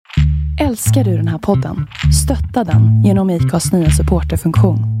Älskar du den här podden? Stötta den genom IKAs nya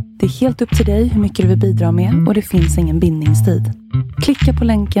supporterfunktion. Det är helt upp till dig hur mycket du vill bidra med och det finns ingen bindningstid. Klicka på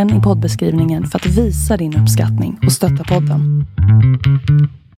länken i poddbeskrivningen för att visa din uppskattning och stötta podden.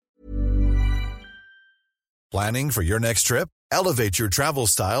 Planning for your next trip? Elevate your travel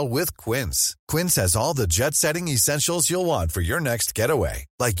style with Quince. Quince has all the jet-setting essentials you'll want for your next getaway,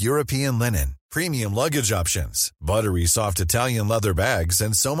 like European linen, premium luggage options, buttery soft Italian leather bags,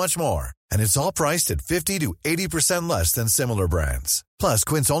 and so much more. And it's all priced at 50 to 80% less than similar brands. Plus,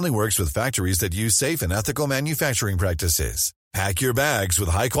 Quince only works with factories that use safe and ethical manufacturing practices. Pack your bags with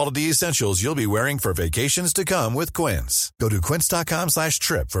high-quality essentials you'll be wearing for vacations to come with Quince. Go to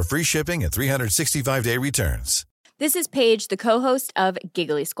quince.com/trip for free shipping and 365-day returns. This is Paige, the co-host of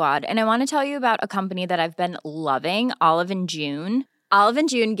Giggly Squad, and I want to tell you about a company that I've been loving, Olive & June. Olive &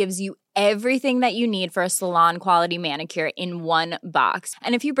 June gives you everything that you need for a salon-quality manicure in one box.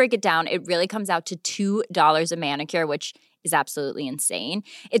 And if you break it down, it really comes out to $2 a manicure, which is absolutely insane.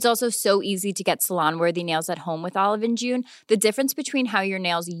 It's also so easy to get salon-worthy nails at home with Olive & June. The difference between how your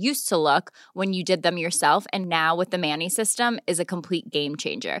nails used to look when you did them yourself and now with the Mani system is a complete game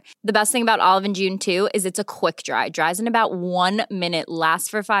changer. The best thing about Olive & June too is it's a quick dry. Dries in about 1 minute,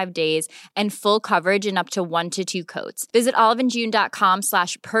 lasts for 5 days, and full coverage in up to 1 to 2 coats. Visit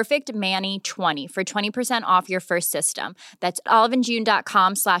oliveandjune.com/perfectmani20 for 20% off your first system. That's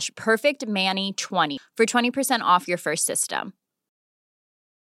oliveandjune.com/perfectmani20 for 20% off your first system.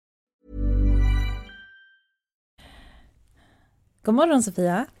 God morgon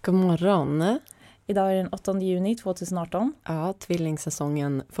Sofia. God morgon. Idag är den 8 juni 2018. Ja,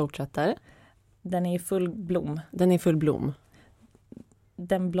 tvillingsäsongen fortsätter. Den är i full blom. Den är i full blom.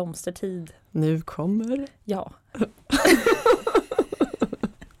 Den blomstertid. Nu kommer. Ja.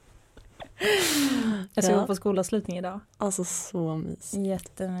 Jag ska gå på skolavslutning idag. Alltså så mysigt.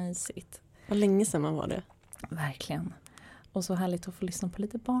 Jättemysigt. Vad länge sedan man var det. Verkligen. Och så härligt att få lyssna på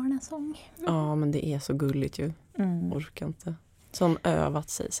lite barnasång. Ja, men det är så gulligt ju. Orkar inte. Som övat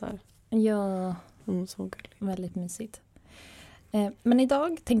sig så här. Ja, Så gulligt. väldigt mysigt. Men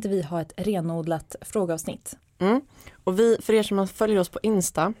idag tänkte vi ha ett renodlat frågeavsnitt. Och vi, för er som följer oss på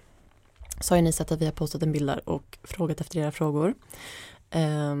Insta, så har ni sett att vi har postat en bild där och frågat efter era frågor.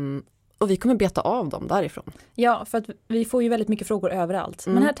 Och vi kommer beta av dem därifrån. Ja, för att vi får ju väldigt mycket frågor överallt.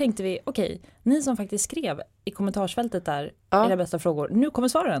 Men här tänkte vi, okej, ni som faktiskt skrev i kommentarsfältet där era bästa frågor, nu kommer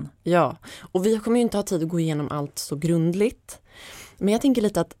svaren. Ja, och vi kommer ju inte ha tid att gå igenom allt så grundligt. Men jag tänker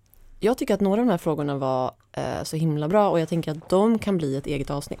lite att jag tycker att några av de här frågorna var så himla bra och jag tänker att de kan bli ett eget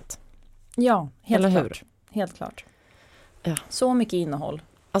avsnitt. Ja, helt Eller klart. Helt klart. Ja. Så mycket innehåll.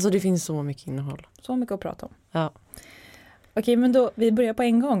 Alltså det finns så mycket innehåll. Så mycket att prata om. Ja. Okej, men då, vi börjar på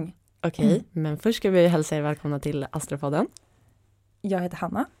en gång. Okej, men först ska vi hälsa er välkomna till Astropodden. Jag heter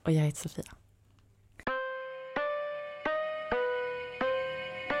Hanna. Och jag heter Sofia.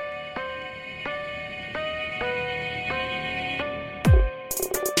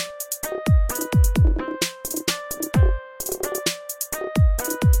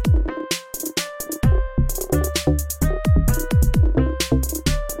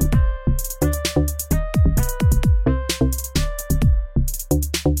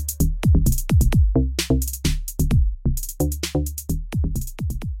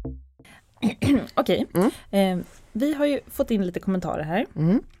 Okej, vi har ju fått in lite kommentarer här.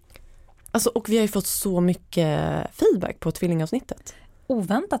 Alltså, och vi har ju fått så mycket feedback på tvillingavsnittet.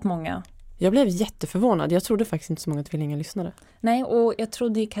 Oväntat många. Jag blev jätteförvånad. Jag trodde faktiskt inte så många tvillingar lyssnade. Nej, och jag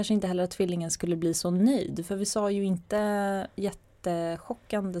trodde kanske inte heller att tvillingen skulle bli så nöjd. För vi sa ju inte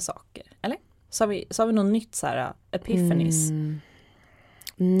jättechockande saker. Eller? Sa vi något nytt så här, epiphanies?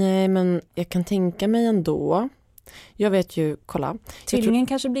 Nej, men jag kan tänka mig ändå. Jag vet ju, kolla. Tvillingen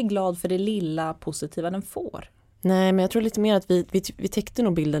kanske blir glad för det lilla positiva den får. Nej, men jag tror lite mer att vi täckte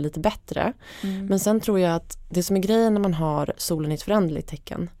nog bilden lite bättre. Men sen tror jag att det som är grejen när man har solen i ett föränderligt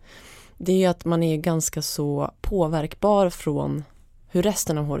tecken, det är ju att man är ganska så påverkbar från hur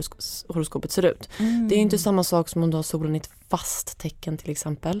resten av horoskopet ser ut. Det är ju inte samma sak som om du har solen i ett fast tecken till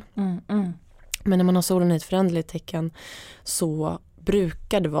exempel. Men när man har solen i ett föränderligt tecken så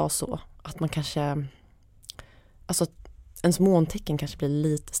brukar det vara så att man kanske, alltså ens måntecken kanske blir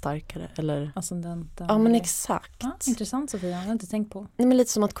lite starkare. Eller ascendenten. Ja, men exakt. Ja, intressant Sofia, jag har inte tänkt på. Nej, men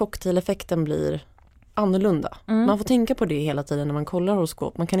lite som att cocktaileffekten blir annorlunda. Man får tänka på det hela tiden när man kollar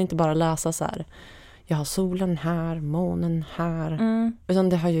horoskop. Man kan inte bara läsa så här, jag har solen här, månen här. Utan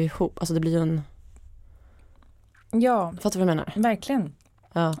det har ju ihop, alltså det blir ju en... Ja. Fattar du vad jag menar? Verkligen.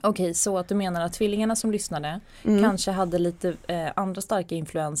 Ja. Okej, så att du menar att tvillingarna som lyssnade kanske hade lite andra starka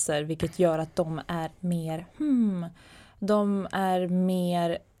influenser, vilket gör att de är mer de är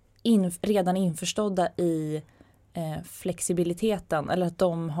mer redan införstådda i flexibiliteten. Eller att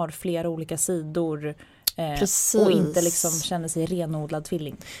de har flera olika sidor. Och inte liksom känner sig renodlad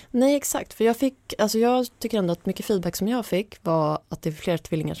tvilling. Nej, exakt. För jag tycker ändå att mycket feedback som jag fick var att det är flera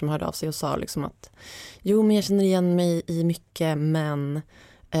tvillingar som hörde av sig och sa liksom att jo, men jag känner igen mig i mycket, men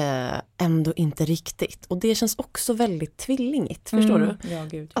ändå inte riktigt. Och det känns också väldigt tvillingigt, förstår du? Ja,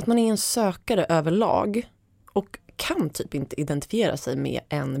 gud. Att man är en sökare överlag och kan typ inte identifiera sig med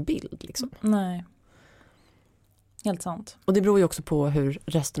en bild liksom. Nej. Helt sant. Och det beror ju också på hur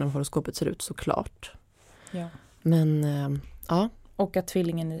resten av horoskopet ser ut, såklart. Ja. Men ja. Och att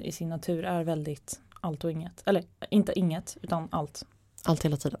tvillingen i sin natur är väldigt allt och inget. Eller inte inget, utan allt. Allt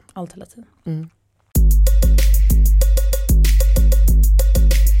hela tiden. Allt hela tiden. Mm.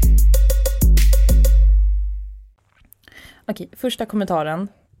 Okej, första kommentaren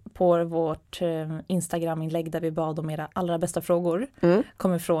på vårt Instagram-inlägg där vi bad om era allra bästa frågor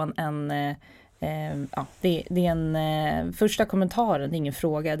kommer från en det är en första kommentaren, det är ingen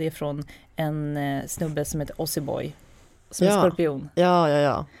fråga, det är från en snubbe som heter Ossiboy som är skorpion.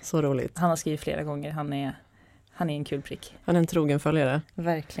 Ja, så roligt. Han har skrivit flera gånger, han är en kul prick. Han är en trogen följare.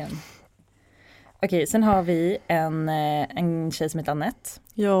 Verkligen. Okej, sen har vi en tjej som heter Annette.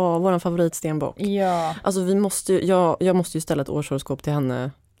 Ja, våran favorit stenbock. Ja. Alltså jag måste ju ställa ett årshoroskop till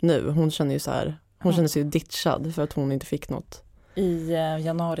henne nu. Hon känner ju så här, hon känner sig ju ditchad för att hon inte fick något. I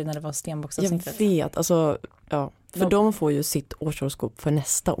januari när det var stenbocksavsnittet. Jag vet, alltså ja. För de får ju sitt årshoroskop för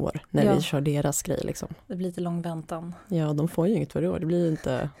nästa år när vi kör deras grej liksom. Det blir lite lång väntan. Ja, de får ju inget varje år. Det blir ju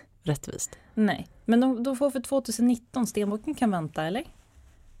inte rättvist. Nej, men de får för 2019. Stenbocken kan vänta, eller?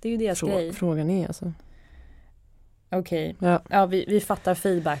 Det är ju deras grej. Frågan är alltså. Okej. Ja, vi fattar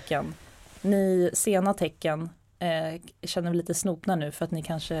feedbacken. Ni sena tecken känner lite snopna nu för att det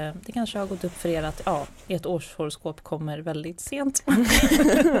kanske har gått upp för er att ert årshoroskop kommer väldigt sent.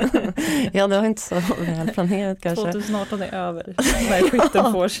 Ja, det var inte så väl planerat kanske. 2018 är över när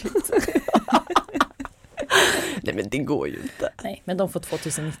skytten får sitt. Nej, men det går ju inte. Nej, men de får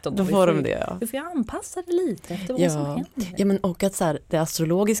 2019. Då får de det, ja. Vi får anpassa det lite efter vad som händer. Ja, men och att så här, det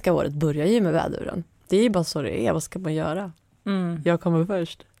astrologiska året börjar ju med väduren. Det är ju bara så det är. Vad ska man göra? Jag kommer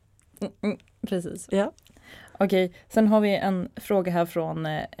först. Precis. Ja. Okej, sen har vi en fråga här från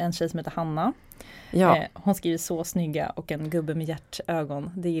en tjej som heter Hanna. Ja. Hon skriver så snygga och en gubbe med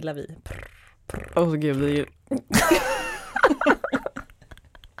hjärtögon. Det gillar vi. Åh gud, det är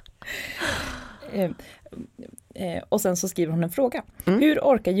ju... Och sen så skriver hon en fråga. Hur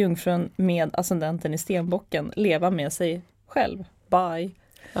orkar jungfrun med ascendenten i stenbocken leva med sig själv? Bye.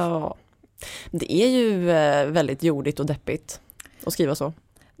 Ja, det är ju väldigt jordigt och deppigt att skriva så.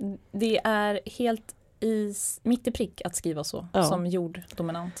 Det är helt mitt i prick att skriva så som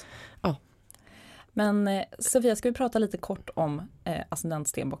jorddominant. Ja. Men Sofia, ska vi prata lite kort om ascendent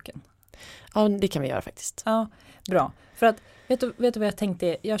stenbocken? Ja, det kan vi göra faktiskt. Ja, bra. För att, vet du vad jag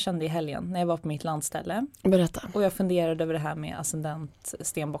tänkte, jag kände i helgen när jag var på mitt landställe. Berätta. Och jag funderade över det här med ascendent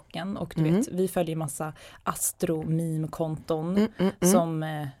stenbocken. Och du vet, vi följer massa astro-meme-konton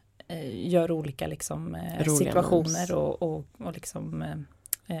som gör olika liksom, situationer och liksom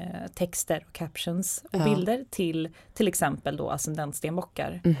texter och captions och bilder till exempel då ascendent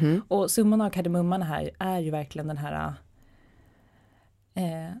stenbockar. Och summan av kardemumman här är ju verkligen den här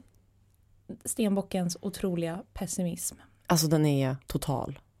stenbockens otroliga pessimism. Alltså den är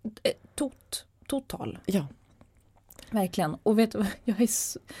total. Total. Ja. Verkligen. Och vet du,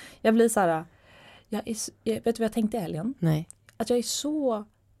 jag blir så här, vet du vad jag tänkte i helgen? Nej. Att jag är så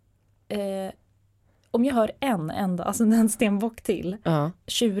om jag hör en enda ascendent stenbock till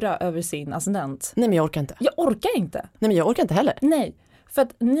tjura över sin ascendent. Nej, men jag orkar inte. Jag orkar inte. Nej, men jag orkar inte heller. Nej. För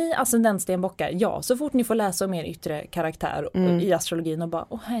att ni ascendentstenbockar, så fort ni får läsa om er yttre karaktär i astrologin och bara,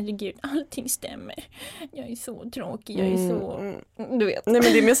 herregud, allting stämmer. Jag är så tråkig, jag är så... Du vet. Nej,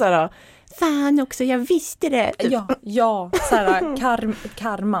 men det är mer så här, fan också, jag visste det. Typ. Ja, så här,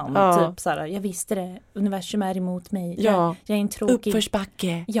 karman, typ så här, jag visste det, universum är emot mig. Jag är en tråkig...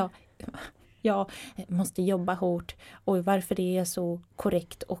 Uppförsbacke. Jag måste jobba hårt och varför det är så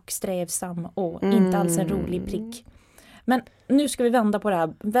korrekt och strävsam och inte alls en rolig prick. Men nu ska vi vända på det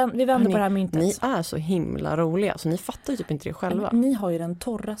här. Vi vänder på det här myntet. Ni är så himla roliga, så ni fattar ju typ inte det själva. Men ni har ju den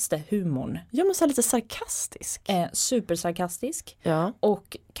torraste humorn. Ja, men så lite sarkastisk. Supersarkastisk. Ja.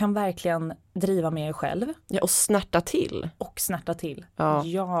 Och kan verkligen driva med er själv. Ja, och snärta till.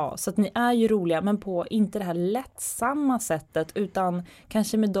 Ja, så att ni är ju roliga, men på inte det här lättsamma sättet, utan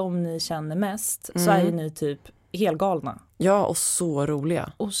kanske med dem ni känner mest, så är ju ni typ helgalna. Ja, och så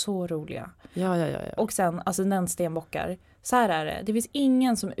roliga. Ja. Ja. Och sen ascendent stenbockar Så här är det. Det finns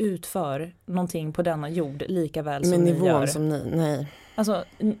ingen som utför någonting på denna jord lika väl som med ni nivån gör. som ni, nej. Alltså,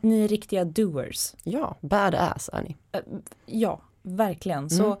 ni är riktiga doers. Ja, badass är ni. Ja, verkligen.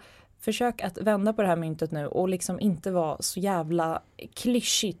 Så försök att vända på det här myntet nu och liksom inte vara så jävla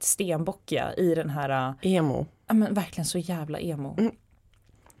klyschigt stenbockiga i den här... Emo. Ja, men verkligen så jävla emo.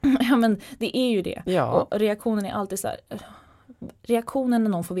 Ja, men det är ju det. Ja. Och reaktionen är alltid så här... Reaktionen när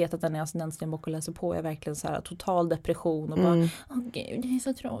någon får veta att den är ascendentstenbock och läser på är verkligen så här total depression och bara, åh gud, det är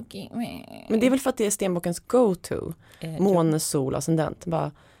så tråkigt. Men det är väl för att det är stenbockens go-to. Måne, sol, ascendent.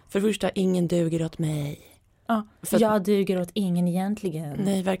 Bara, för det första, ingen duger åt mig. Ja, jag duger åt ingen egentligen.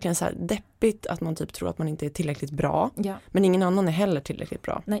 Nej, verkligen så här deppigt att man typ tror att man inte är tillräckligt bra. Ja. Men ingen annan är heller tillräckligt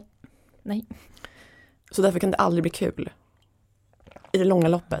bra. Nej. Så därför kan det aldrig bli kul. I det långa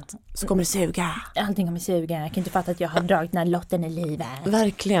loppet så kommer det suga. Allting kommer suga. Jag kan inte fatta att jag har dragit den här lotten i livet.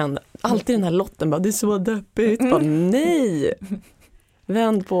 Verkligen. Alltid den här lotten bara, det är så deppigt. Bara, nej!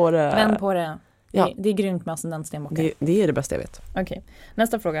 Vänd på det. Vänd på det. Ja. Det är grymt med ascendentstenbockar. Det är det bästa jag vet. Okej.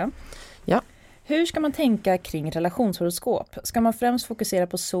 Nästa fråga. Ja. Hur ska man tänka kring relationshoroskop? Ska man främst fokusera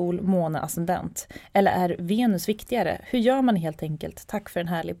på sol, måne, ascendent? Eller är Venus viktigare? Hur gör man helt enkelt? Tack för en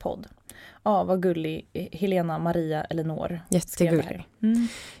härlig podd. Ja, vad gullig. Helena, Maria, Eleanor. Jättegullig.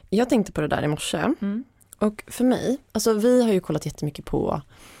 Jag tänkte på det där i morse. Och för mig, alltså vi har ju kollat jättemycket på,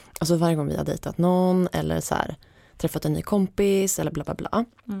 alltså varje gång vi har dejtat någon eller så här, träffat en ny kompis eller bla bla bla.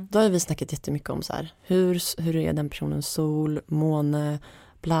 Då har vi snackat jättemycket om så här, hur är den personens sol, måne,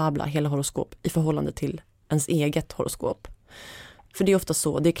 bla bla, hela horoskop i förhållande till ens eget horoskop. För det är ofta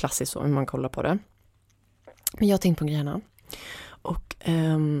så, det är klassiskt så när man kollar på det. Men jag har tänkt på grejerna. Och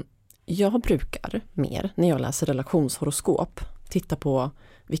jag brukar mer, när jag läser relationshoroskop, titta på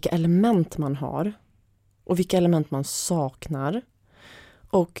vilka element man har och vilka element man saknar.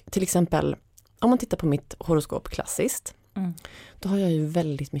 Och till exempel, om man tittar på mitt horoskop klassiskt, då har jag ju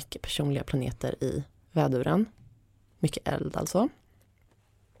väldigt mycket personliga planeter i väduren. Mycket eld alltså.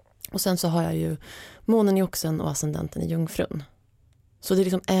 Och sen så har jag ju månen i Oxen och ascendenten i Jungfrun. Så det är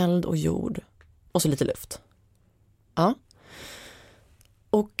liksom eld och jord och så lite luft. Ja.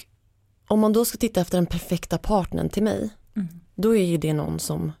 Och om man då ska titta efter den perfekta partnern till mig, då är ju det någon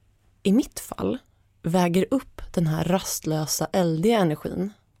som i mitt fall väger upp den här rastlösa, eldiga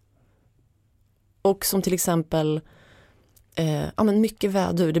energin. Och som till exempel men mycket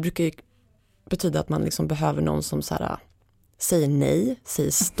vädur, det brukar ju betyda att man liksom behöver någon som så här, säger nej,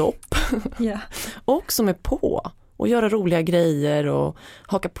 säger stopp. Yeah. Och som är på och göra roliga grejer och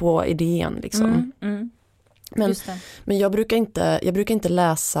haka på idén liksom. Men jag brukar inte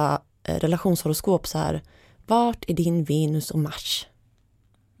läsa relationshoroskop så här, vart är din Venus och Mars?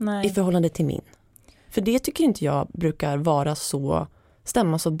 Nej. I förhållande till min. För det tycker inte jag brukar vara så,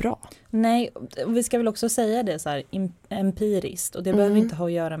 stämma så bra. Nej, vi ska väl också säga det så här empiriskt, och det behöver inte ha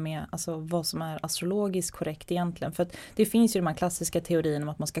att göra med alltså, vad som är astrologiskt korrekt egentligen. För att det finns ju de här klassiska teorierna om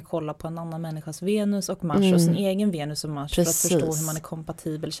att man ska kolla på en annan människas Venus och Mars och sin egen Venus och Mars. Precis. För att förstå hur man är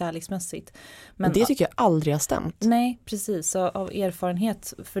kompatibel kärleksmässigt. Men det tycker jag aldrig har stämt. Nej, precis. Så av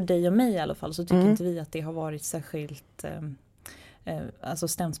erfarenhet för dig och mig i alla fall så tycker inte vi att det har varit särskilt alltså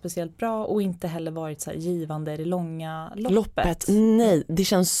stämt speciellt bra, och inte heller varit så här givande i det långa loppet. Nej, det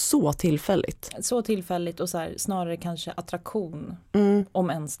känns så tillfälligt. Så tillfälligt och så här, snarare kanske attraktion, om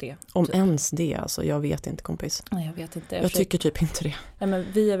ens det. Om ens det, alltså jag vet inte kompis. Nej, jag vet inte. Jag tycker typ inte det. Nej, men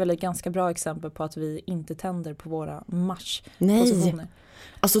vi är väl ett ganska bra exempel på att vi inte tänder på våra Mars-positioner. Nej,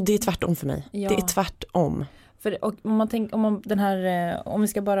 alltså det är tvärtom för mig. Ja. Det är tvärtom. För, och om vi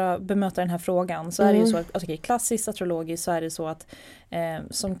ska bara bemöta den här frågan, så är det ju så att alltså, klassiskt astrologiskt så är det så att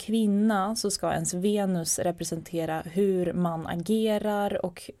som kvinna så ska ens Venus representera hur man agerar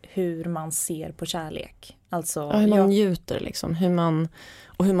och hur man ser på kärlek. Alltså, hur man njuter liksom,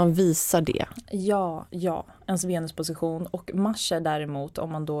 hur man visar det. Ja, ens Venusposition. Och Mars är däremot,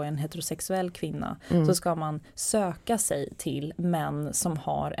 om man då är en heterosexuell kvinna, så ska man söka sig till män som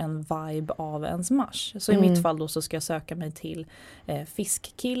har en vibe av ens Mars. Så i mitt fall då så ska jag söka mig till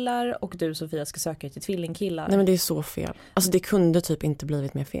fiskkillar, och du Sofia ska söka dig till tvillingkillar. Nej, men det är så fel. Alltså det kunde typ inte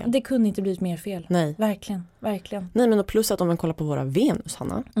blivit mer fel. Det kunde inte blivit mer fel. Nej. Verkligen. Nej, men och plus att om man kollar på våra Venus,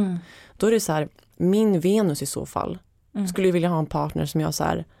 Hanna, då är det så här, min Venus i så fall skulle jag vilja ha en partner som jag så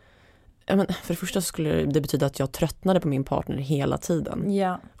här, men för det första skulle det betyda att jag tröttnade på min partner hela tiden.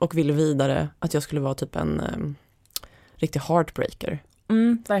 Ja. Och ville vidare att jag skulle vara typ en riktig heartbreaker.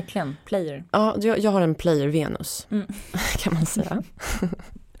 Verkligen, player. Ja, jag har en player Venus, kan man säga.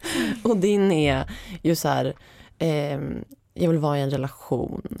 Och din är ju så här, jag vill vara i en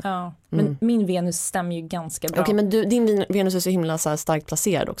relation. Ja, men min Venus stämmer ju ganska bra. Okej, men din Venus är så himla så här starkt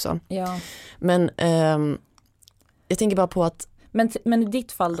placerad också. Ja. Men jag tänker bara på att Men i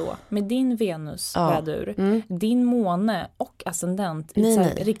ditt fall då, med din Venus-vädur, din måne och ascendent,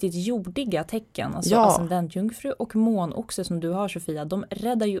 riktigt jordiga tecken, alltså ascendentjungfru och månoxe som du har, Sofia, de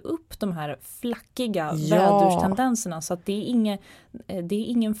räddar ju upp de här flackiga väderstendenserna, så att det är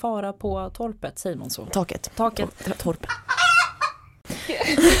ingen fara på torpet, säger man så? Taket. Torp.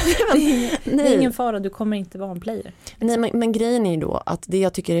 Det är ingen fara, du kommer inte vara en player. Nej, men grejen är ju då att det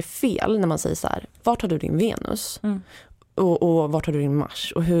jag tycker är fel när man säger så här, vart har du din Venus? Och vart har du din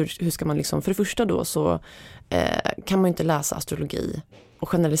Mars? Och hur ska man liksom, för det första då så kan man ju inte läsa astrologi och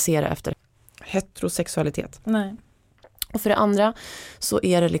generalisera efter heterosexualitet. Nej. Och för det andra så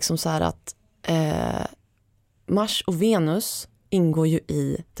är det liksom så här att Mars och Venus ingår ju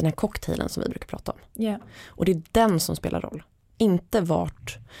i den här cocktailen som vi brukar prata om. Yeah. Och det är den som spelar roll. Inte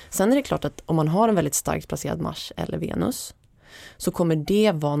vart. Sen är det klart att om man har en väldigt starkt placerad Mars eller Venus så kommer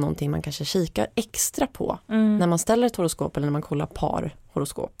det vara någonting man kanske kikar extra på när man ställer ett horoskop eller när man kollar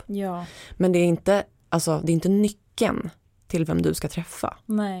parhoroskop. Ja. Men det är inte nyckeln till vem du ska träffa.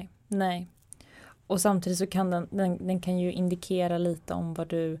 Nej. Och samtidigt så kan den kan ju indikera lite om vad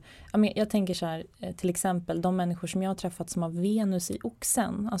du... Jag tänker så här, till exempel de människor som jag har träffat som har Venus i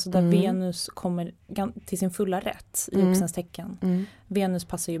oxen. Alltså där Venus kommer till sin fulla rätt i oxens tecken. Venus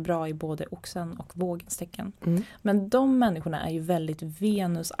passar ju bra i både oxen och vågens tecken. Men de människorna är ju väldigt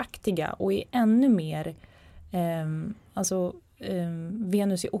Venusaktiga och är ännu mer...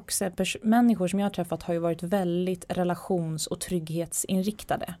 Venus i oxe, människor som jag har träffat har ju varit väldigt relations- och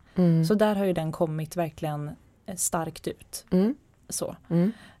trygghetsinriktade. Så där har ju den kommit verkligen starkt ut. Så.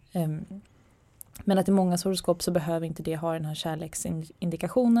 Men att i många horoskop så behöver inte det ha den här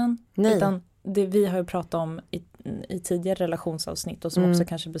kärleksindikationen. Nej. Utan det vi har ju pratat om i tidigare relationsavsnitt och som också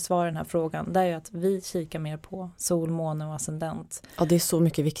kanske besvarar den här frågan, det är ju att vi kikar mer på sol, måne och ascendent. Ja, det är så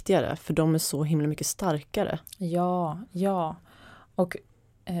mycket viktigare för de är så himla mycket starkare. Ja. Och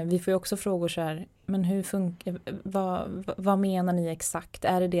vi får ju också frågor så här, men hur funkar, vad menar ni exakt?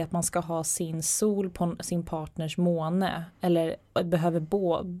 Är det att man ska ha sin sol på sin partners måne? Eller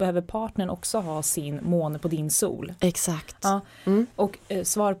behöver partnern också ha sin måne på din sol? Exakt. Ja. Och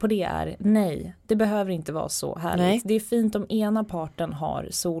svar på det är nej, det behöver inte vara så härligt. Nej. Det är fint om ena parten har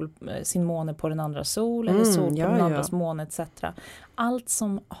sin måne på den andra sol eller sol på den andras måne etc. Allt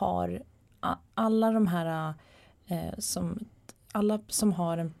som har, alla de här alla som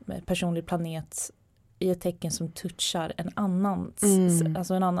har en personlig planet i ett tecken som touchar en annans,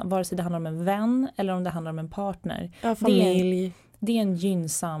 alltså en annan, vare sig det handlar om en vän eller om det handlar om en partner. Ja, familj. Det är en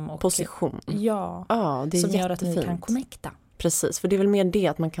gynnsam och position. Ja, det är som gör jättefint. att ni kan connecta. Precis, för det är väl mer det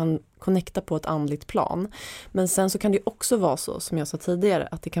att man kan connecta på ett andligt plan. Men sen så kan det också vara så, som jag sa tidigare,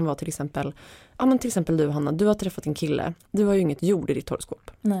 att det kan vara till exempel du Hanna, du har träffat en kille, du har ju inget jord i ditt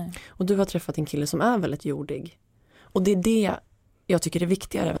horoskop. Nej. Och du har träffat en kille som är väldigt jordig. Och det är det jag tycker är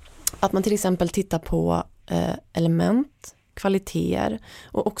viktigare. Att man till exempel tittar på element, kvaliteter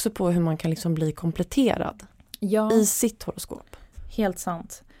och också på hur man kan liksom bli kompletterad i sitt horoskop. Helt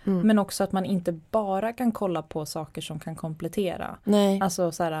sant. Men också att man inte bara kan kolla på saker som kan komplettera. Nej.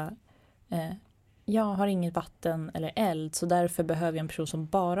 Alltså så här, jag har inget vatten eller eld så därför behöver jag en person som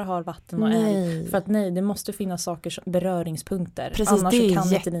bara har vatten och eld. För att det måste finnas saker som beröringspunkter. Precis, annars det är kan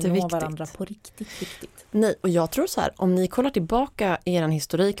inte ni nå jätteviktigt. Varandra på riktigt. Nej, och jag tror så här, om ni kollar tillbaka i er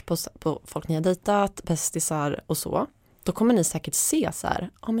historik på folk ni har dejtat, bästisar och så, då kommer ni säkert se så här,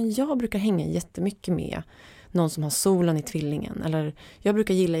 men jag brukar hänga jättemycket med någon som har solen i tvillingen, eller jag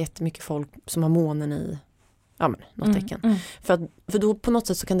brukar gilla jättemycket folk som har månen i något tecken. För då på något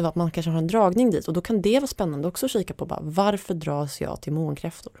sätt så kan det vara att man kanske har en dragning dit och då kan det vara spännande också att kika på varför dras jag till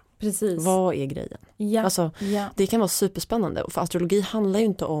månkräftor? Precis. Vad är grejen? Ja. Alltså, det kan vara superspännande. För astrologi handlar ju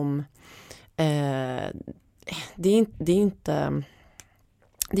inte om det är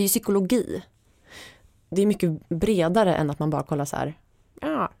ju psykologi. Det är mycket bredare än att man bara kollar så här,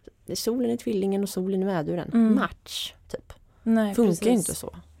 det är solen i tvillingen och solen i väduren. Match, typ. Nej, funkar precis. Ju inte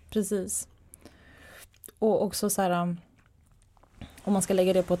så. Precis. Och också så här, om man ska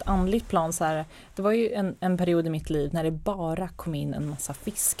lägga det på ett andligt plan så här, det var ju en period i mitt liv när det bara kom in en massa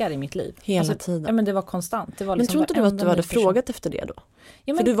fiskar i mitt liv. Hela tiden. Ja, men det var konstant. Det var liksom, men tror inte du att du hade frågat efter det då?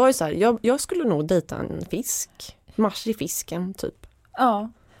 Ja, för du var ju så här, jag skulle nog dejta en fisk. Mars i fisken, typ.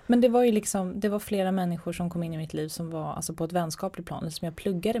 Ja, men det var ju liksom, det var flera människor som kom in i mitt liv som var alltså på ett vänskapligt plan som jag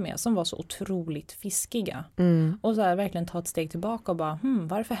pluggade med, som var så otroligt fiskiga. Och så här verkligen ta ett steg tillbaka och bara,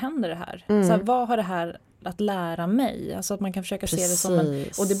 varför händer det här? Så här, vad har det här att lära mig? Alltså att man kan försöka se det som en,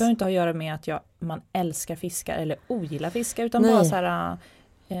 och det behöver inte ha att göra med att man älskar fiskar eller ogillar fiskar, utan bara så här,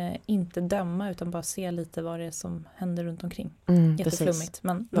 inte döma utan bara se lite vad det är som händer runt omkring. Jätteflummigt,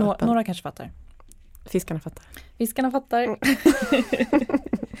 men några kanske fattar. Fiskarna fattar. Fiskarna fattar.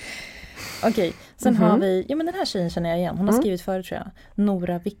 Okej, sen har vi, men den här tjejen känner jag igen. Hon har skrivit förut tror jag.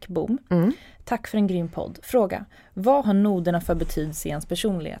 Nora Wickbom. Tack för en grym podd. Fråga, vad har noderna för betydelse i ens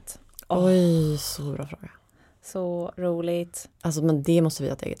personlighet? Oj, så bra fråga. Så roligt. Alltså, men det måste vi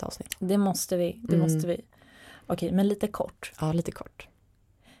ha ett eget avsnitt. Det måste vi. Okej, men lite kort. Ja, lite kort.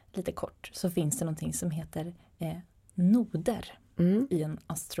 Lite kort så finns det någonting som heter noder i en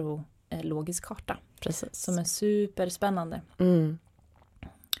astrologisk karta. Precis. Som är superspännande.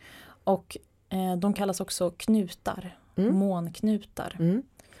 Och de kallas också knutar, månknutar.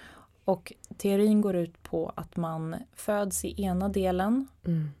 Och teorin går ut på att man föds i ena delen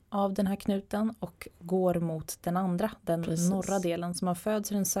av den här knuten och går mot den andra, den norra delen. Så man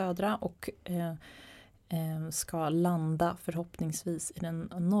föds i den södra och ska landa förhoppningsvis i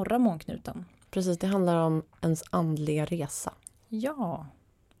den norra månknuten. Precis, det handlar om ens andliga resa. Ja.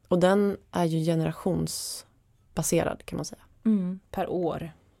 Och den är ju generationsbaserad kan man säga. Per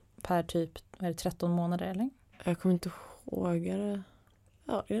år. Per typ 13 månader eller? Jag kommer inte ihåg det.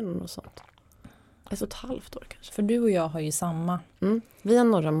 Ja, det är nog något sånt. 1,5 år kanske. För du och jag har ju samma. Vi har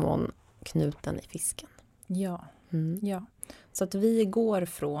norra månknuten i fisken. Ja. Ja. Så att vi går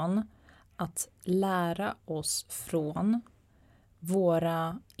från att lära oss från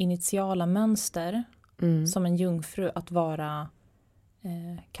våra initiala mönster som en jungfru att vara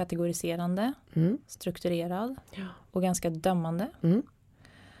kategoriserande, strukturerad och ganska dömande.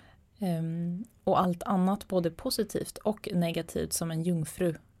 Och allt annat både positivt och negativt som en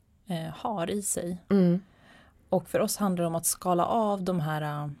jungfru har i sig. Och för oss handlar det om att skala av de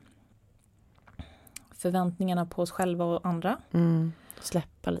här förväntningarna på oss själva och andra.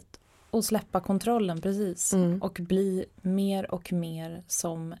 Släppa lite. Och släppa kontrollen, precis. Och bli mer och mer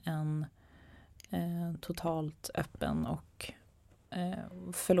som en totalt öppen och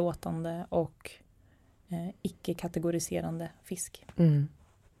förlåtande och icke-kategoriserande fisk.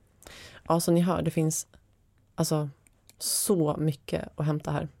 Ja, som ni hör, det finns alltså så mycket att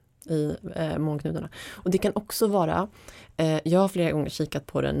hämta här i månknutarna. Och det kan också vara, jag har flera gånger kikat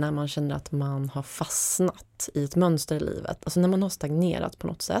på det när man känner att man har fastnat i ett mönster i livet. Alltså när man har stagnerat på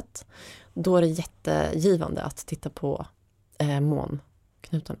något sätt, då är det jättegivande att titta på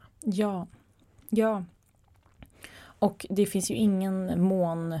månknutarna. Ja. Och det finns ju ingen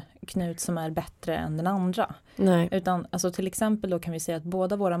månknut som är bättre än den andra. Nej. Utan alltså till exempel då kan vi säga att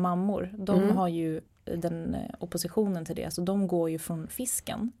båda våra mammor, de har ju den oppositionen till det. Alltså de går ju från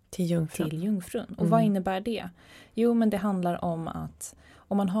fisken till jungfrun. Och vad innebär det? Jo, men det handlar om att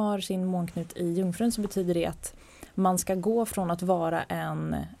om man har sin månknut i jungfrun så betyder det att man ska gå från att vara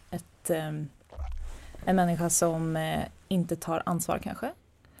en människa som inte tar ansvar kanske.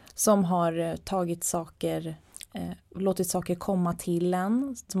 Som har tagit saker, låtit saker komma till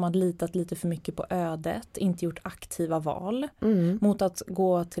en, som har litat lite för mycket på ödet, inte gjort aktiva val, mot att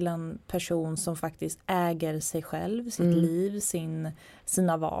gå till en person som faktiskt äger sig själv, sitt liv,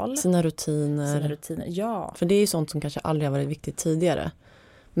 sina val. Sina rutiner. Ja. För det är ju sånt som kanske aldrig har varit viktigt tidigare.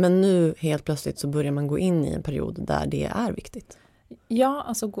 Men nu helt plötsligt så börjar man gå in i en period där det är viktigt. Ja,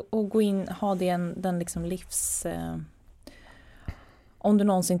 alltså gå in, ha den liksom livs... Om du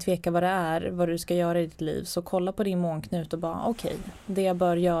någonsin tvekar vad du ska göra i ditt liv, så kolla på din månknut och bara okej, det jag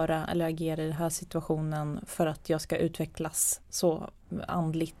bör göra eller agera i den här situationen för att jag ska utvecklas så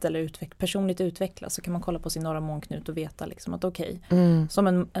andligt eller personligt utvecklas, så kan man kolla på sin norra månknut och veta liksom att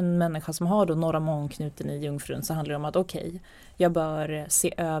som en människa som har då norra månknuten i jungfrun, så handlar det om att jag bör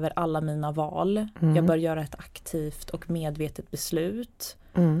se över alla mina val, jag bör göra ett aktivt och medvetet beslut.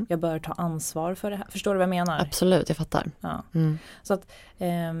 Jag bör ta ansvar för det här. Förstår du vad jag menar? Absolut, jag fattar. Ja. Så att,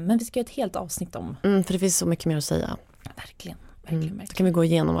 men vi ska göra ett helt avsnitt om. För det finns så mycket mer att säga. Verkligen. Så kan vi gå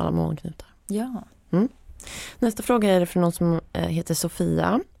igenom alla månknutar. Ja. Nästa fråga är från någon som heter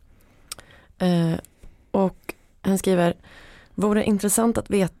Sofia. Och han skriver: vore intressant att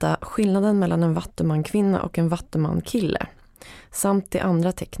veta skillnaden mellan en vattumankvinna och en vattumankille. Samt de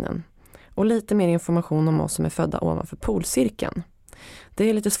andra tecknen. Och lite mer information om oss som är födda ovanför polcirkeln. Det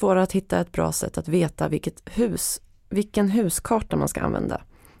är lite svårare att hitta ett bra sätt att veta vilken huskarta man ska använda.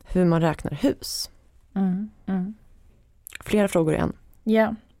 Hur man räknar hus. Flera frågor igen.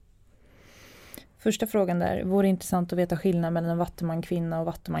 Ja. Första frågan där. Vore intressant att veta skillnaden mellan en vattumankvinna och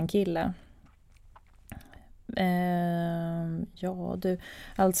vattumankille.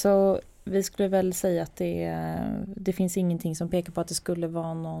 Alltså vi skulle väl säga att det finns ingenting som pekar på att det skulle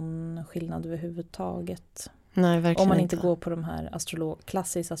vara någon skillnad överhuvudtaget. Nej, verkligen om man inte går på de här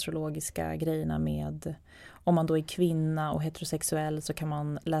klassiskt astrologiska grejerna med, om man då är kvinna och heterosexuell så kan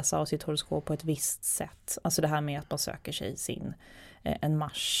man läsa av sitt horoskop på ett visst sätt. Alltså det här med att man söker sig sin en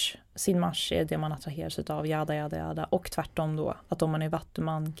Mars. Sin Mars är det man attraheras utav, jada. Och tvärtom då, att om man är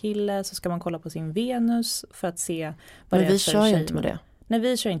vattuman-kille så ska man kolla på sin Venus för att se vad det är för tjej. Men vi kör ju inte med det. Nej,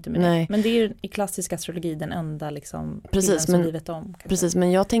 vi kör inte med det. Men det är ju i klassisk astrologi den enda liksom, precis, som vi vet om. Precis,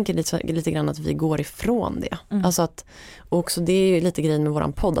 men jag tänker lite grann att vi går ifrån det. Alltså att, och också det är ju lite grejen med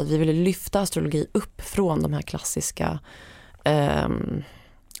våran podd, att vi vill lyfta astrologi upp från de här klassiska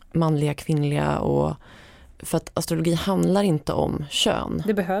manliga, kvinnliga och för att astrologi handlar inte om kön.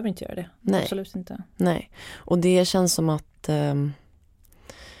 Det behöver inte göra det. Nej. Absolut inte. Nej, och det känns som att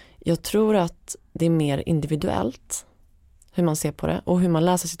jag tror att det är mer individuellt hur man ser på det och hur man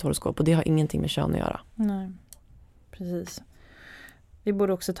läser sitt horoskop och det har ingenting med kön att göra. Nej, precis. Vi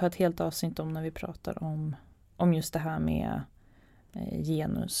borde också ta ett helt avsnitt om när vi pratar om just det här med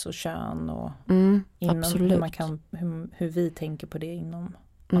genus och kön och inom hur vi tänker på det inom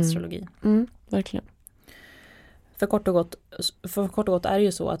astrologi. Verkligen. För kort och gott är det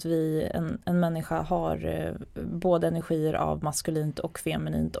ju så att en människa har både energier av maskulint och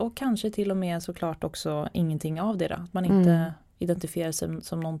feminint och kanske till och med såklart också ingenting av det då. Att man inte identifierar sig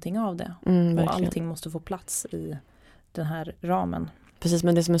som någonting av det. Och allting måste få plats i den här ramen. Precis,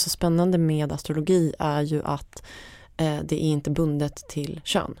 men det som är så spännande med astrologi är ju att det är inte bundet till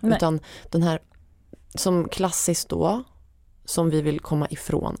kön. Nej. Utan den här som klassiskt då som vi vill komma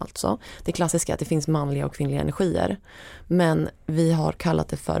ifrån alltså. Det klassiska är att det finns manliga och kvinnliga energier. Men vi har kallat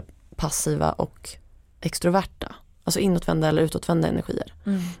det för passiva och extroverta. Alltså inåtvända eller utåtvända energier.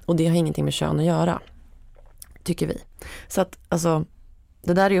 Och det har ingenting med kön att göra. Tycker vi. Så att alltså,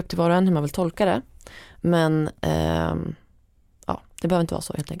 det där är upp till var och en hur man vill tolka det. Men ja, det behöver inte vara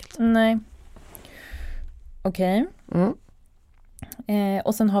så helt enkelt. Nej. Okej.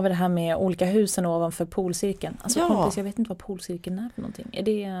 Och sen har vi det här med olika husen ovanför polcirkeln. Alltså kompis, jag vet inte vad polcirkeln är för någonting. Är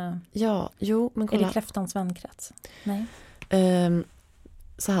det, men kolla. Är det kräftans vänkrets? Nej.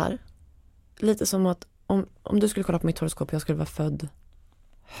 Så här. Lite som att om du skulle kolla på mitt horoskop och jag skulle vara född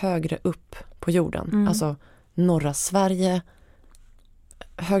högre upp på jorden. Alltså norra Sverige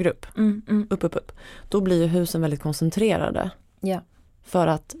högre upp. Upp. Då blir ju husen väldigt koncentrerade. Ja. För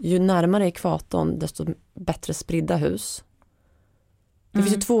att ju närmare ekvatorn desto bättre spridda hus. Det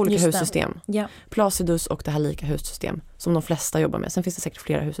finns ju två olika hussystem. Ja. Placidus och det här lika hussystem som de flesta jobbar med. Sen finns det säkert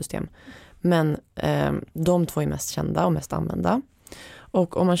flera hussystem. Men de två är mest kända och mest använda.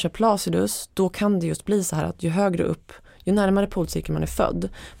 Och om man kör Placidus då kan det just bli så här att ju högre upp, ju närmare polcirkeln man är född.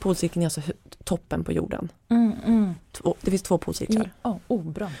 Polcirkeln är alltså toppen på jorden. Det finns två polcirklar.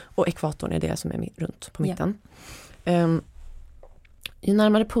 Bra. Och ekvatorn är det som är runt på mitten. Ju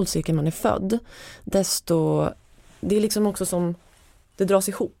närmare polcirkeln man är född desto, det är liksom också som det dras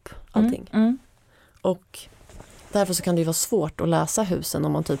ihop allting. Och därför så kan det ju vara svårt att läsa husen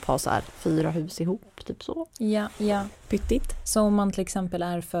om man typ har så här 4 hus ihop, typ så. Ja. Pyttigt. Så om man till exempel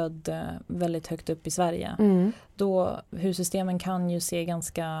är född väldigt högt upp i Sverige, då hussystemen kan ju se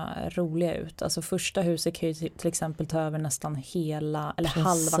ganska roliga ut. Alltså första huset kan ju till exempel ta över nästan hela, eller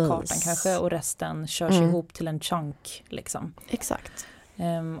halva kartan kanske, och resten körs ihop till en chunk liksom. Exakt.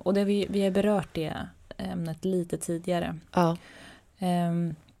 Och det vi har berört det ämnet lite tidigare. Ja.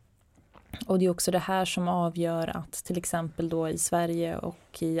 Och det är också det här som avgör att till exempel då i Sverige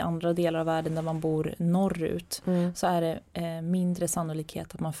och i andra delar av världen där man bor norrut så är det mindre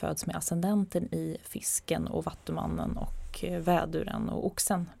sannolikhet att man föds med ascendenten i fisken och vattumannen och väduren och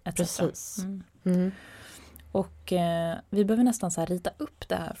oxen etc. Precis. Och vi behöver nästan så här rita upp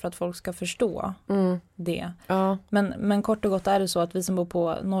det här för att folk ska förstå det. Ja. Men kort och gott är det så att vi som bor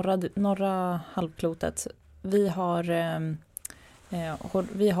på norra halvklotet, vi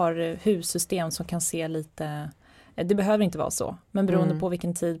har hussystem som kan se lite, det behöver inte vara så, men beroende på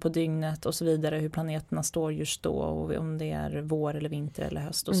vilken tid på dygnet och så vidare, hur planeterna står just då och om det är vår eller vinter eller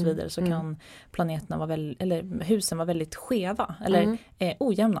höst och så vidare, så kan planeterna vara eller husen vara väldigt skeva eller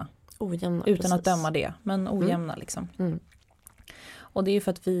ojämna utan precis. att döma det, men ojämna liksom. Och det är ju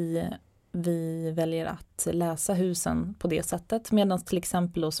för att vi väljer att läsa husen på det sättet. Medan till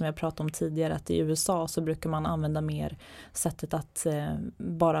exempel då, som jag pratade om tidigare, att i USA så brukar man använda mer sättet att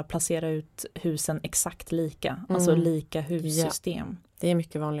bara placera ut husen exakt lika. Alltså lika hussystem. Ja. Det är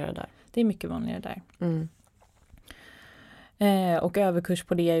mycket vanligare där. Det är mycket vanligare där. Och överkurs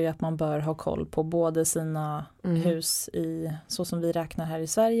på det är ju att man bör ha koll på både sina hus i så som vi räknar här i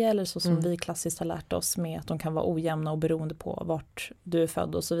Sverige eller så som vi klassiskt har lärt oss med att de kan vara ojämna och beroende på vart du är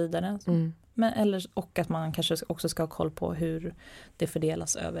född och så vidare. Och att man kanske också ska ha koll på hur det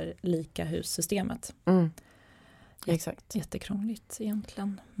fördelas över lika hussystemet. Exakt. Jättekrångligt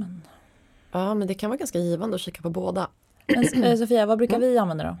egentligen. Men... Ja, men det kan vara ganska givande att kika på båda. Men, Sofia, vad brukar vi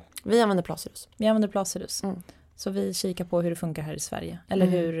använda då? Vi använder Placidus. Vi använder Placidus. Så vi kikar på hur det funkar här i Sverige. Eller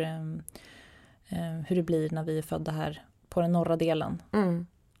hur det blir när vi är födda här på den norra delen.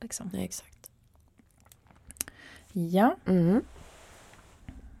 Liksom. Ja, exakt. Ja.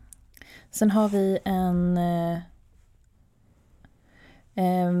 Sen har vi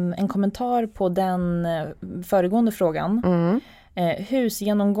en kommentar på den föregående frågan.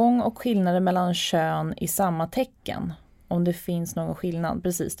 Husgenomgång och skillnader mellan kön i samma tecken. Om det finns någon skillnad.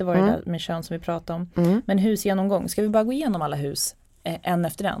 Precis, det var det där med kön som vi pratade om. Men husgenomgång, ska vi bara gå igenom alla hus en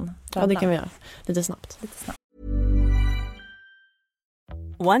efter en? Ja, det kan vi göra. Lite snabbt.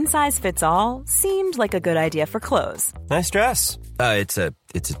 One size fits all seemed like a good idea for clothes. Nice dress. It's a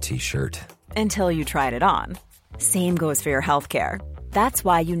t-shirt. Until you tried it on. Same goes for your healthcare. That's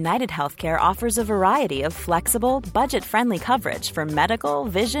why United Healthcare offers a variety of flexible, budget-friendly coverage for medical,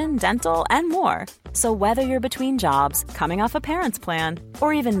 vision, dental, and more. So whether you're between jobs, coming off a parent's plan,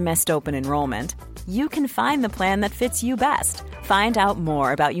 or even missed open enrollment, you can find the plan that fits you best. Find out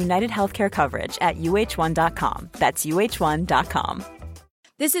more about United Healthcare coverage at uh1.com. That's uh1.com.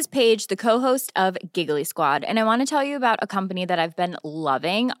 This is Paige, the co-host of Giggly Squad, and I want to tell you about a company that I've been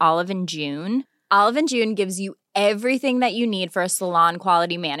loving, Olive & June. Olive & June gives you everything that you need for a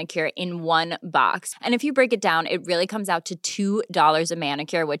salon-quality manicure in one box. And if you break it down, it really comes out to $2 a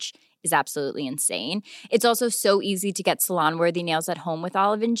manicure, which is absolutely insane. It's also so easy to get salon-worthy nails at home with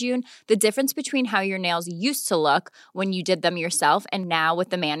Olive & June. The difference between how your nails used to look when you did them yourself and now with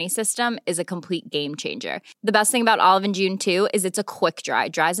the Mani system is a complete game changer. The best thing about Olive & June, too, is it's a quick dry.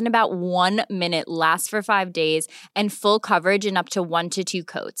 Dries in about 1 minute, lasts for 5 days, and full coverage in up to 1 to 2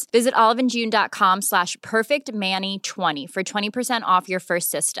 coats. Visit oliveandjune.com/perfectmani20 for 20% off your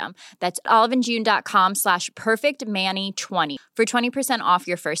first system. That's oliveandjune.com/perfectmani20 for 20% off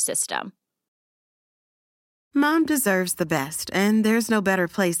your first system. Mom deserves the best, and there's no better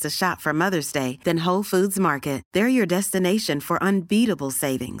place to shop for Mother's Day than Whole Foods Market. They're your destination for unbeatable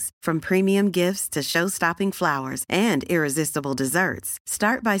savings, from premium gifts to show-stopping flowers and irresistible desserts.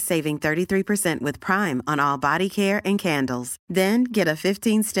 Start by saving 33% with Prime on all body care and candles. Then get a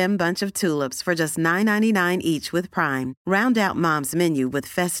 15-stem bunch of tulips for just $9.99 each with Prime. Round out Mom's menu with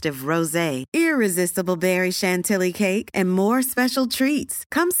festive rosé, irresistible berry chantilly cake, and more special treats.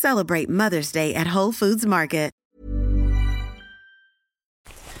 Come celebrate Mother's Day at Whole Foods Market.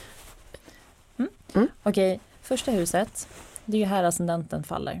 Okej, första huset, det är ju här ascendenten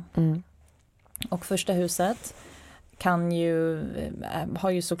faller. Och första huset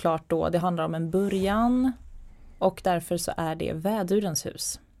har ju såklart då, det handlar om en början, och därför så är det vädurens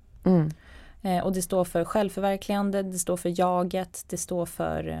hus. Och det står för självförverkligande, det står för jaget, det står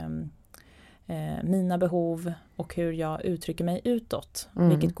för mina behov och hur jag uttrycker mig utåt.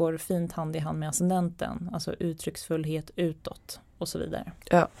 Vilket går fint hand i hand med ascendenten. Alltså uttrycksfullhet utåt och så vidare.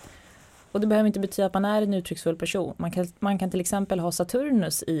 Ja. Och det behöver inte betyda att man är en uttrycksfull person. Man kan till exempel ha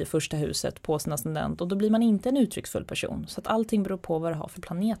Saturnus i första huset på sin ascendent, och då blir man inte en uttrycksfull person. Så att allting beror på vad du har för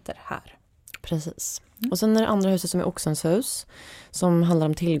planeter här. Precis. Och sen är det andra huset som är Oxens hus, som handlar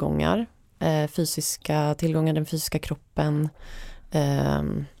om tillgångar. Fysiska tillgångar, den fysiska kroppen.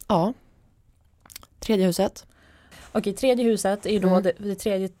 Ja. Tredje huset. Okej, tredje huset är då det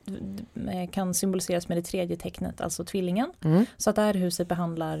tredje, kan symboliseras med det tredje tecknet, alltså tvillingen. Så att det här huset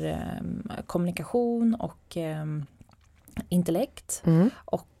behandlar kommunikation och intellekt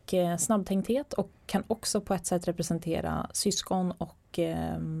och snabbtänkthet, och kan också på ett sätt representera syskon och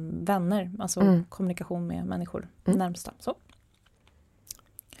vänner, alltså kommunikation med människor närmsta. Så.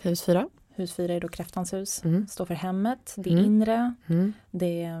 Hus 4. Hus 4 är då kräftans hus. Står för hemmet, det inre,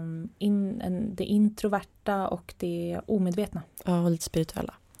 det introverta och det omedvetna. Ja, och lite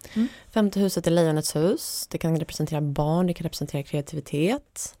spirituella. Femte huset är lejonets hus. Det kan representera barn, det kan representera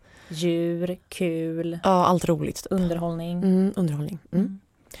kreativitet. Djur, kul. Ja, allt roligt. Underhållning. Underhållning.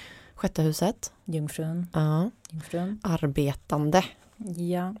 Sjätte huset. Jungfrun. Ja. Jungfrun. Arbetande.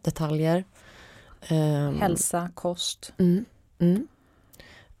 Ja. Detaljer. Hälsa, kost.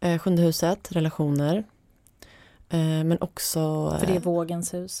 Sjunde huset, relationer. Men också... För det är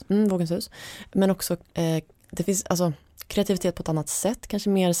vågens hus. Vågens hus. Men också, det finns alltså kreativitet på ett annat sätt. Kanske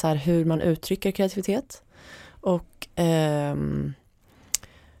mer så här hur man uttrycker kreativitet. Och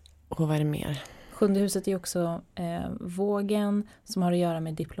vad är det mer? Sjunde huset är också vågen som har att göra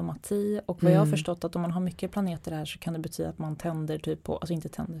med diplomati. Och vad jag har förstått, att om man har mycket planeter här så kan det betyda att man tänder typ på, alltså inte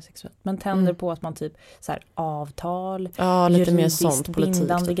tänder sexuellt, men tänder på att man typ så här avtal, lite mer sånt, politik,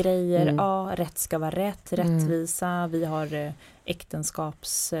 bindande typ. grejer, rätt ska vara rätt, rättvisa, vi har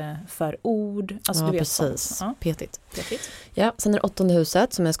äktenskapsförord. Alltså du vet precis. Ja. Petigt. Ja, sen är det åttonde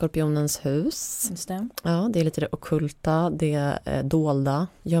huset som är skorpionens hus. Just det. Ja, det är lite det ockulta, det är dolda,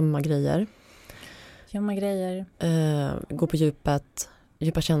 gömma grejer. Gömma grejer. Gå på djupet,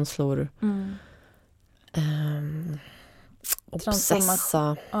 djupa känslor.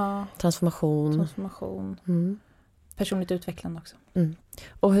 Obsessa. Transformation. Personligt utvecklande också.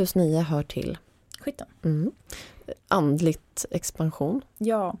 Och hus 9 hör till Skytten. Andligt expansion.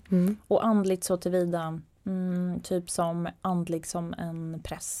 Ja, och andligt så tillvida typ som andlig som en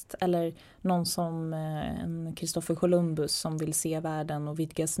präst eller någon som en Kristoffer Columbus som vill se världen och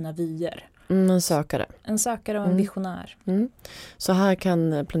vidga sina vyer. En sökare. En sökare och en visionär. Så här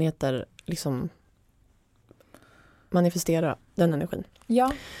kan planeter liksom manifestera den energin.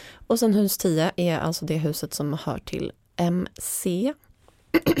 Ja. Och sen hus 10 är alltså det huset som hör till MC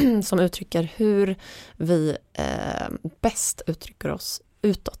som uttrycker hur vi bäst uttrycker oss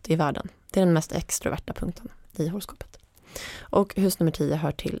utåt i världen. Det är den mest extroverta punkten i horoskopet. Och hus nummer 10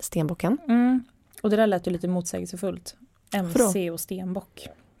 hör till stenbocken. Och det där lät ju lite motsägelsefullt. MC och stenbock.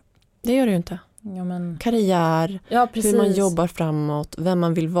 Det gör det ju inte. Ja, men... Karriär, ja, precis. hur man jobbar framåt, vem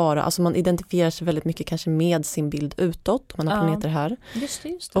man vill vara. Alltså man identifierar sig väldigt mycket kanske med sin bild utåt. Man har planeter här. Just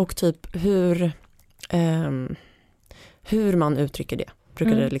det. Och typ hur man uttrycker det.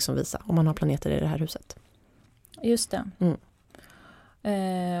 Brukar det liksom visa om man har planeter i det här huset. Just det.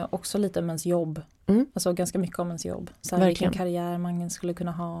 Också lite om ens jobb. Alltså ganska mycket om ens jobb. Så här, vilken karriär man skulle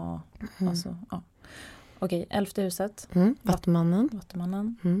kunna ha. Alltså, ja. Okej, 11:e huset. Vattumannen.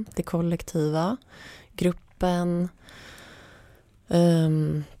 Det kollektiva. Gruppen.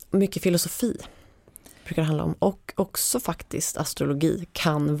 Mycket filosofi brukar det handla om. Och också faktiskt astrologi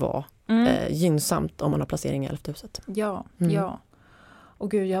kan vara gynnsamt om man har placering i 11:e huset. Ja.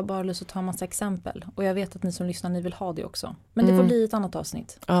 Och gud, jag har bara lust att ta en massa exempel. Och jag vet att ni som lyssnar, ni vill ha det också. Men det får bli ett annat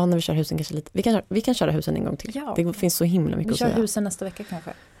avsnitt. Ja, när vi kör husen kanske lite. Vi kan köra husen en gång till. Ja. Det finns så himla mycket att säga. Vi kör husen nästa vecka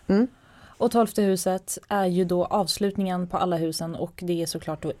kanske. Och 12:e huset är ju då avslutningen på alla husen. Och det är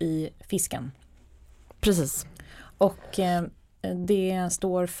såklart då i fisken. Precis. Och det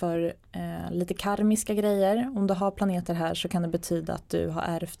står för lite karmiska grejer. Om du har planeter här så kan det betyda att du har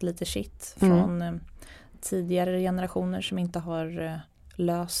ärvt lite shit från tidigare generationer som inte har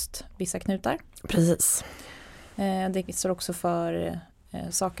löst vissa knutar. Precis. Det står också för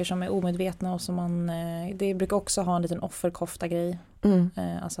saker som är omedvetna och som man, det brukar också ha en liten offerkofta grej.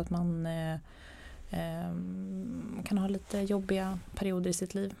 Alltså att man kan ha lite jobbiga perioder i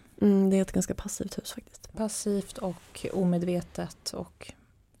sitt liv. Det är ett ganska passivt hus faktiskt. Passivt och omedvetet och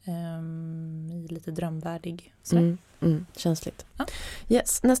lite drömvärdig. Känsligt. Ja.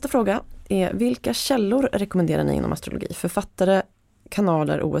 Yes. Nästa fråga är: vilka källor rekommenderar ni inom astrologi? Författare,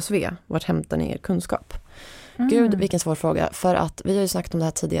 kanaler, OSV. Vart hämtar ni er kunskap? Gud, vilken svår fråga. För att vi har ju snackat om det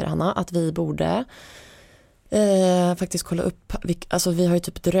här tidigare, Hanna, att vi borde faktiskt kolla upp. Alltså vi har ju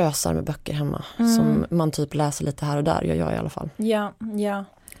typ drösar med böcker hemma som man typ läser lite här och där. Jag i alla fall. Ja.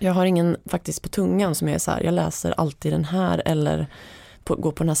 Jag har ingen faktiskt på tungan som är så här, jag läser alltid den här eller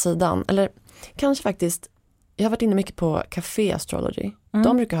går på den här sidan. Eller kanske faktiskt, jag har varit inne mycket på Café Astrology.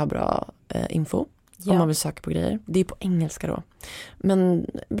 De brukar ha bra info om man vill söka på grejer. Det är på engelska då. Men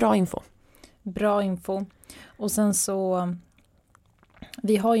bra info. Bra info. Och sen så,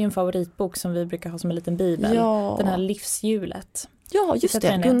 vi har ju en favoritbok som vi brukar ha som en liten bibel. Ja. Den här Livshjulet. Ja, just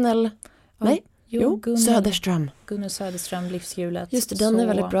det. Gunnel. Nej. Jo, Söderström. Gunnel Söderström, Livshjulet. Just det, den är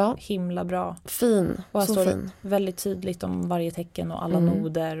väldigt bra. Himla bra. Fin, och så fin. Väldigt tydligt om varje tecken och alla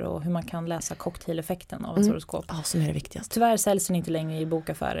noder och hur man kan läsa cocktaileffekten av ett horoskop. Ja, som är det viktigaste. Tyvärr säljs den inte längre i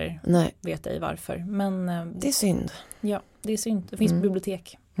bokaffärer. Nej. Vet ej varför. Men det är synd. Ja, det är synd. Det finns på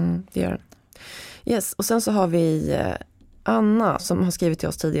bibliotek. Det gör den. Yes, och sen så har vi Anna som har skrivit till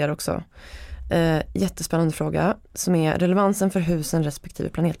oss tidigare också. Jättespännande fråga som är relevansen för husen respektive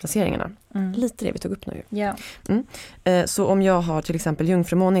planetplaceringarna. Lite det vi tog upp nu. Ja. Så om jag har till exempel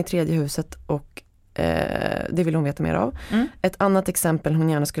jungfrumåne i 3:e huset och det vill hon veta mer av. Ett annat exempel hon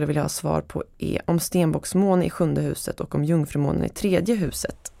gärna skulle vilja ha svar på är om stenbocksmåne i 7:e huset och om jungfrumånen i 3:e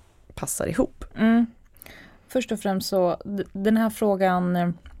huset passar ihop. Först och främst så, den här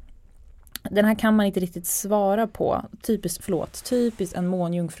frågan, den här kan man inte riktigt svara på. Typiskt en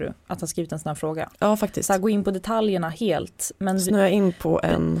månjungfru att ha skrivit en sån här fråga. Ja, faktiskt. Så här, gå in på detaljerna helt. Snöa in på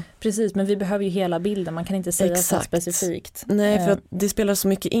en... Precis, men vi behöver ju hela bilden. Man kan inte säga så specifikt. Nej, för att det spelar så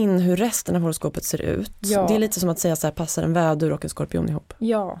mycket in hur resten av horoskopet ser ut. Ja. Det är lite som att säga så här, passar en vädur och en skorpion ihop.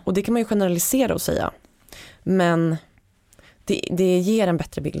 Ja. Och det kan man ju generalisera och säga. Men det ger en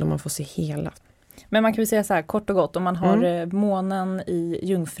bättre bild om man får se hela. Men man kan ju säga så här, kort och gott, om man har månen i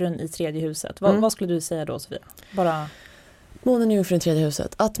jungfrun i 3:e huset. Vad skulle du säga då, Sofia? Bara... Månen i jungfrun i 3:e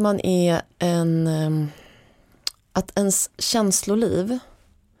huset. Att man är att ens känsloliv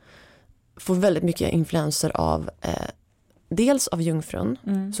får väldigt mycket influenser av dels av jungfrun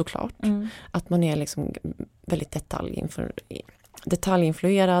såklart. Att man är liksom väldigt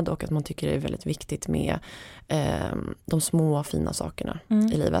detaljinfluerad och att man tycker det är väldigt viktigt med de små fina sakerna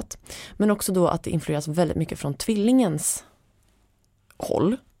i livet. Men också då att det influeras väldigt mycket från tvillingens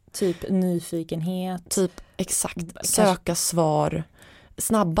håll. Typ nyfikenhet. Typ exakt, söka svar,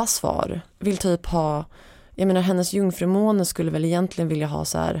 snabba svar. Vill typ ha, jag menar hennes jungfrumåne skulle väl egentligen vilja ha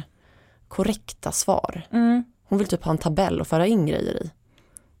så här korrekta svar. Hon vill typ ha en tabell och föra in grejer i.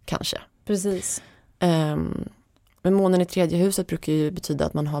 Kanske. Precis. Men månen i 3:e huset brukar ju betyda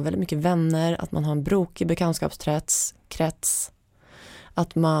att man har väldigt mycket vänner, att man har en brokig bekantskapskrets,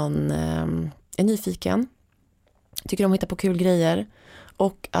 att man är nyfiken, tycker om att hitta på kul grejer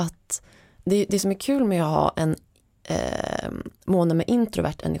och att det som är kul med att ha en måne med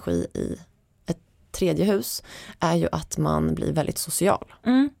introvert energi i ett 3:e hus är ju att man blir väldigt social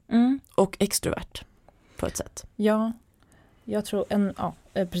och extrovert på ett sätt. Ja. Jag tror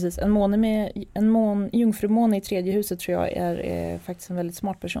precis. En jungfrumåne i 3:e huset tror jag är faktiskt en väldigt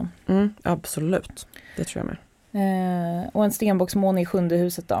smart person. Absolut, det tror jag med. Och en stenbocksmåne i 7:e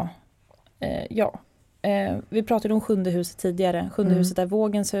huset då. Vi pratade om 7:e huset tidigare. 7:e huset är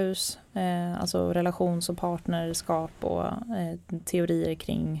vågens hus. Alltså relations- och partnerskap och teorier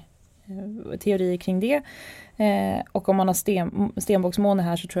kring det. Och om man har stenbocksmåne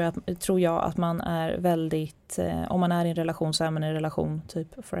här så tror jag att man är väldigt, om man är i en relation så är man i en relation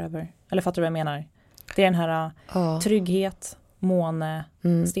typ forever. Eller fattar du vad jag menar? Det är den här trygghet, måne,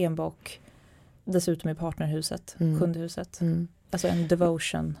 stenbock, dessutom i partnerhuset, 7:e huset. Alltså en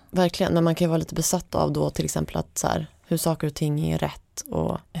devotion. Verkligen, men man kan ju vara lite besatt av då till exempel att så här, hur saker och ting är rätt.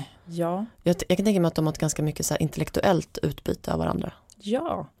 Och ja. Jag kan tänka mig att de har ett ganska mycket så här intellektuellt utbyte av varandra.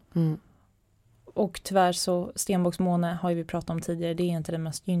 Ja. Och tyvärr så stenbocksmåne har ju vi pratat om tidigare. Det är inte den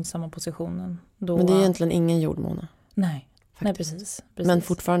mest gynnsamma positionen. Men det är egentligen ingen jordmåne. Nej, precis. Men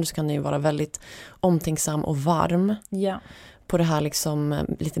fortfarande så kan det ju vara väldigt omtänksam och varm. Ja. På det här liksom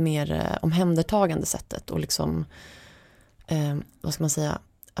lite mer omhändertagande sättet. Och liksom, vad ska man säga,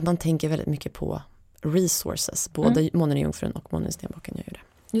 att man tänker väldigt mycket på resources. Både månen i jungfrun och månen i stenbocken gör ju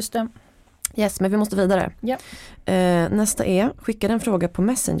det. Just det. Yes, men vi måste vidare. Ja. Nästa är, skicka en fråga på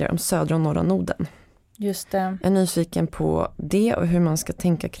Messenger om södra och norra noden. Just det. Jag är nyfiken på det och hur man ska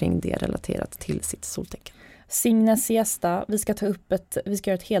tänka kring det relaterat till sitt soltecken. Signe Siesta, vi ska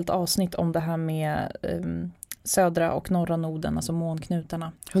göra ett helt avsnitt om det här med södra och norra noden, alltså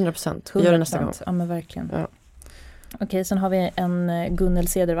månknutarna. 100%. Vi gör det nästa gång. Ja, men verkligen. Ja. Okej, sen har vi en Gunnel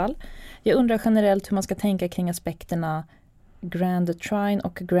Cedervall. Jag undrar generellt hur man ska tänka kring aspekterna Grand Trine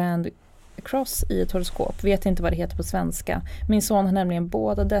och Grand Cross i ett horoskop. Vet inte vad det heter på svenska. Min son har nämligen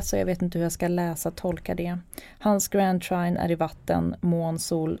båda dessa och jag vet inte hur jag ska tolka det. Hans Grand Trine är i vatten, mån,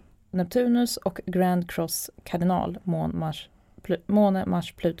 sol, Neptunus och Grand Cross kardinal, måne,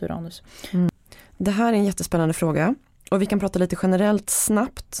 Mars, Pluto, Uranus. Det här är en jättespännande fråga och vi kan prata lite generellt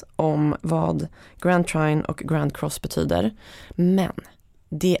snabbt om vad Grand Trine och Grand Cross betyder. Men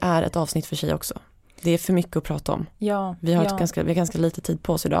det är ett avsnitt för sig också. Det är för mycket att prata om. Ja, vi har ganska lite tid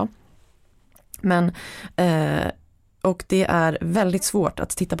på oss idag. Men och det är väldigt svårt att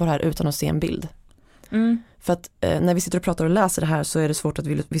titta på det här utan att se en bild. För att när vi sitter och pratar och läser det här så är det svårt att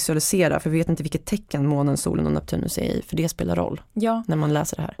visualisera, för vi vet inte vilket tecken månen, solen och Neptunus är i, för det spelar roll när man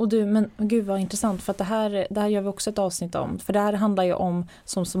läser det här. Och men gud vad intressant, för att det här gör vi också ett avsnitt om. För det här handlar ju om,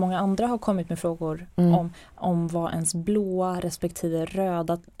 som så många andra har kommit med frågor om vad ens blåa respektive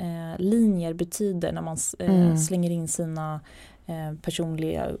röda linjer betyder när man slänger in sina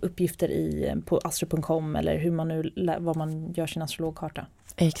personliga uppgifter på astro.com eller hur man nu vad man gör sin astrologkarta.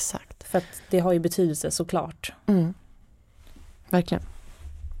 Exakt. För att det har ju betydelse såklart. Verkligen.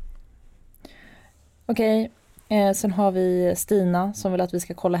 Okej, sen har vi Stina som vill att vi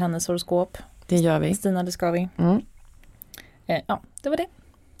ska kolla hennes horoskop. Det gör vi. Stina, det ska vi. Ja, det var det.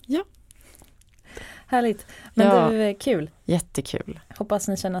 Ja. Härligt. Men det kul. Jättekul. Hoppas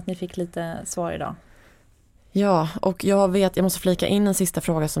ni känner att ni fick lite svar idag. Ja, och jag måste flika in en sista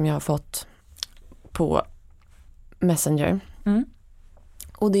fråga som jag har fått på Messenger.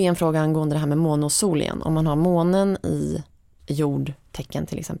 Och det är en fråga angående det här med måne och sol igen. Om man har månen i jordtecken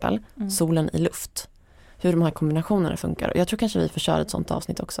till exempel, solen i luft. Hur de här kombinationerna funkar. Och jag tror kanske vi får köra ett sånt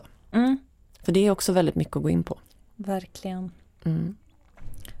avsnitt också. För det är också väldigt mycket att gå in på. Verkligen.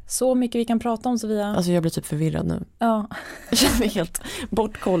 Så mycket vi kan prata om, Sofia. Alltså jag blir typ förvirrad nu. Ja. Jag känner mig helt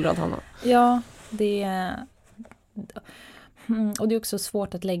bortkollrad, Hanna. Ja, och det är också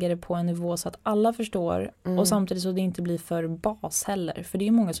svårt att lägga det på en nivå så att alla förstår och samtidigt så det inte blir för bas heller. För det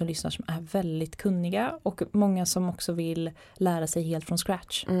är många som lyssnar som är väldigt kunniga och många som också vill lära sig helt från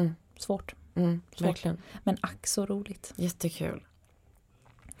scratch. Svårt. Verkligen. Men ack så roligt. Jättekul.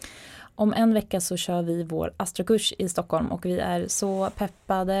 Om en vecka så kör vi vår astrokurs i Stockholm och vi är så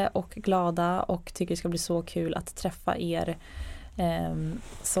peppade och glada och tycker det ska bli så kul att träffa er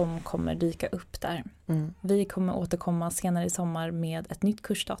som kommer dyka upp där. Vi kommer återkomma senare i sommar med ett nytt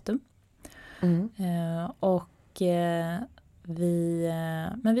kursdatum.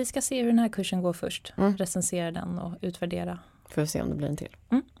 Men vi ska se hur den här kursen går först. Recensera den och utvärdera. Får vi se om det blir en till.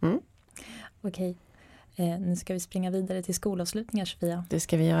 Okej. Nu ska vi springa vidare till skolavslutningar, Sofia. Det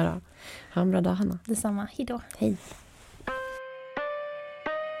ska vi göra. Ha en bra dag, Hanna. Detsamma. Hej då. Hej.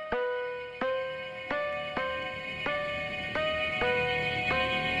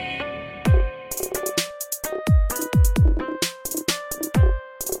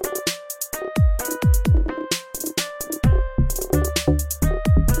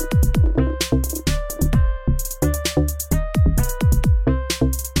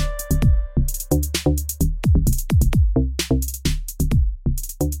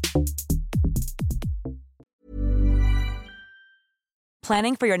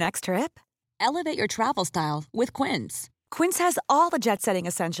 Planning for your next trip? Elevate your travel style with Quince. Quince has all the jet-setting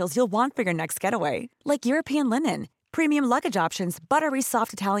essentials you'll want for your next getaway, like European linen, premium luggage options, buttery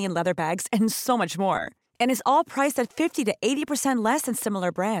soft Italian leather bags, and so much more. And is all priced at 50 to 80% less than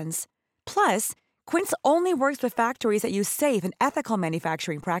similar brands. Plus, Quince only works with factories that use safe and ethical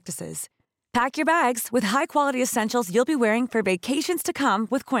manufacturing practices. Pack your bags with high-quality essentials you'll be wearing for vacations to come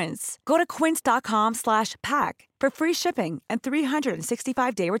with Quince. Go to quince.com/pack for free shipping and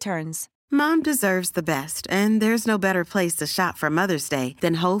 365-day returns. Mom deserves the best, and there's no better place to shop for Mother's Day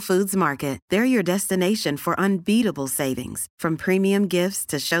than Whole Foods Market. They're your destination for unbeatable savings, from premium gifts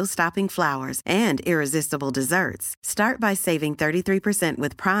to show-stopping flowers and irresistible desserts. Start by saving 33%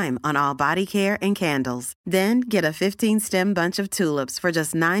 with Prime on all body care and candles. Then get a 15-stem bunch of tulips for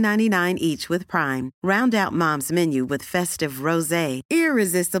just $9.99 each with Prime. Round out Mom's menu with festive rosé,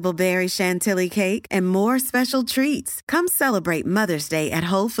 irresistible berry chantilly cake, and more special treats. Come celebrate Mother's Day at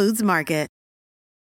Whole Foods Market.